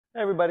Hey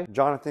everybody,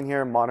 Jonathan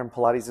here, Modern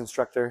Pilates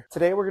instructor.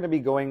 Today we're going to be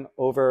going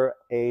over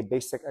a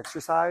basic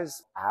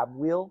exercise, ab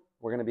wheel.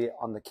 We're going to be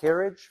on the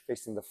carriage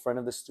facing the front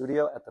of the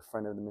studio at the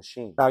front of the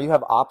machine. Now you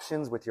have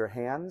options with your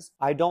hands.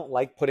 I don't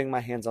like putting my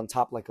hands on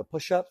top like a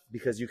push-up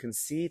because you can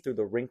see through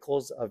the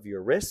wrinkles of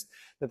your wrist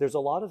that there's a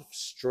lot of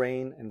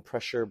strain and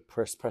pressure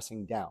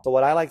pressing down. So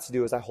what I like to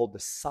do is I hold the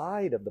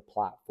side of the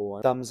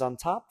platform, thumbs on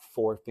top,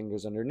 4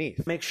 fingers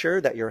underneath. Make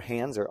sure that your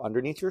hands are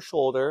underneath your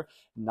shoulder,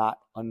 not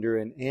under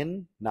and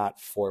in, not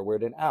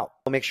forward and out.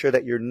 Make sure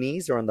that your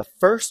knees are on the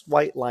first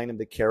white line of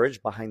the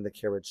carriage behind the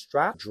carriage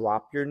strap.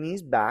 Drop your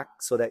knees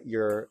back so that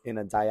you're in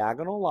a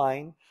diagonal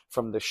line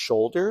from the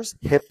shoulders,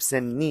 hips,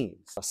 and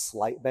knees. A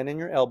slight bend in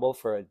your elbow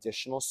for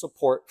additional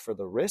support for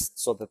the wrist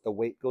so that the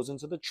weight goes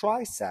into the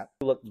tricep.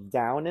 Look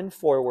down and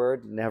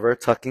forward, never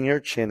tucking your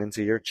chin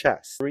into your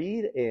chest.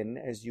 Breathe in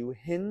as you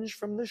hinge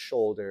from the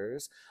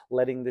shoulders,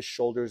 letting the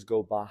shoulders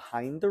go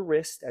behind the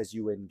wrist as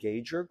you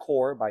engage your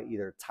core by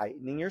either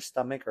tightening your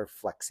stomach or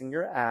flexing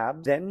your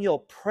abs. Then you'll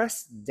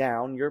press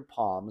down your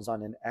palms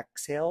on an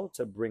exhale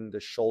to bring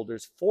the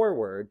shoulders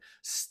forward,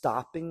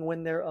 stopping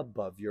when they're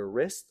above your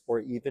wrist,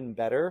 or even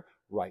better,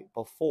 right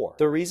before.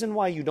 The reason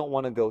why you don't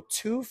want to go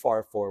too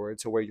far forward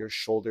to where your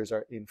shoulders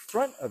are in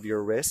front of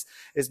your wrist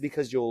is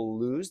because you'll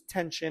lose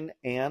tension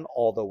and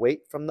all the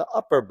weight from the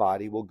upper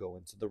body will go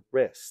into the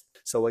wrist.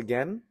 So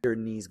again, your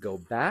knees go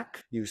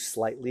back, you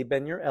slightly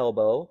bend your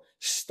elbow,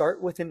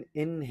 start with an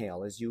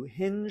inhale as you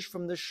hinge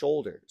from the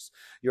shoulders.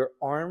 Your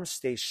arms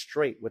stay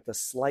straight with a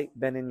slight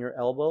bend in your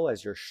elbow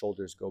as your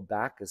shoulders go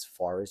back as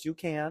far as you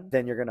can.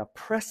 Then you're going to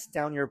press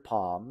down your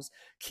palms,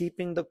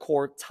 keeping the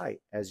core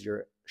tight as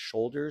your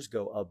shoulders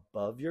go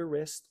above your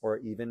wrist, or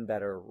even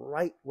better,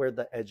 right where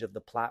the edge of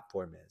the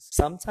platform is.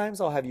 Sometimes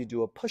I'll have you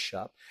do a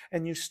push-up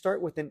and you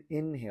start with an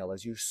inhale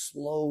as you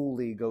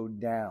slowly go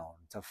down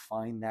to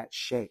find that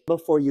shape.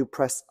 Before you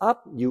press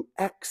up, you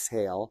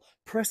exhale,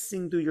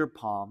 pressing through your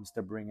palms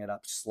to bring it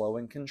up slow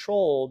and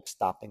controlled,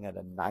 stopping at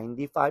a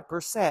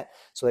 95%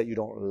 so that you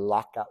don't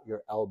lock out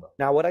your elbow.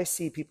 Now, what I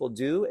see people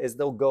do is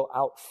they'll go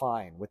out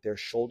fine with their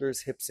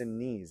shoulders, hips, and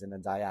knees in a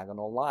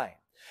diagonal line.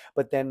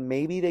 But then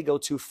maybe they go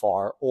too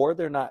far, or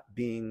they're not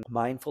being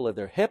mindful of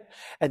their hip.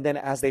 And then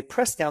as they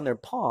press down their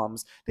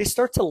palms, they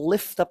start to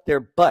lift up their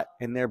butt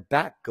and their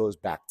back goes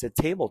back to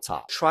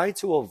tabletop. Try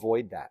to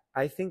avoid that.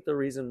 I think the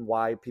reason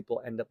why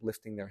people end up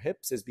lifting their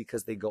hips is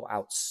because they go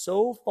out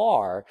so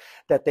far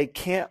that they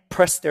can't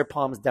press their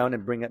palms down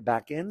and bring it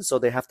back in. So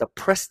they have to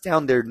press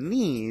down their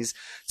knees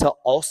to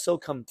also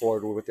come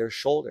forward with their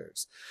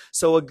shoulders.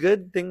 So a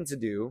good thing to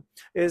do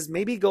is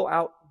maybe go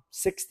out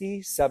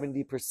 60,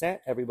 70%,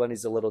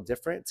 everybody's a little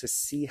different, to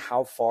see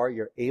how far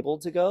you're able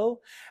to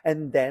go,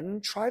 and then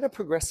try to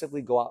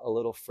progressively go out a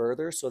little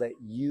further so that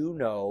you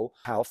know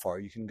how far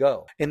you can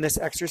go. In this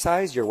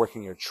exercise, you're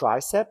working your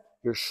tricep,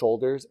 your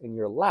shoulders, and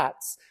your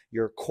lats,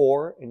 your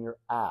core, and your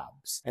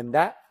abs. And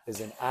that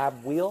is an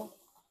ab wheel.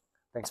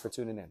 Thanks for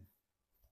tuning in.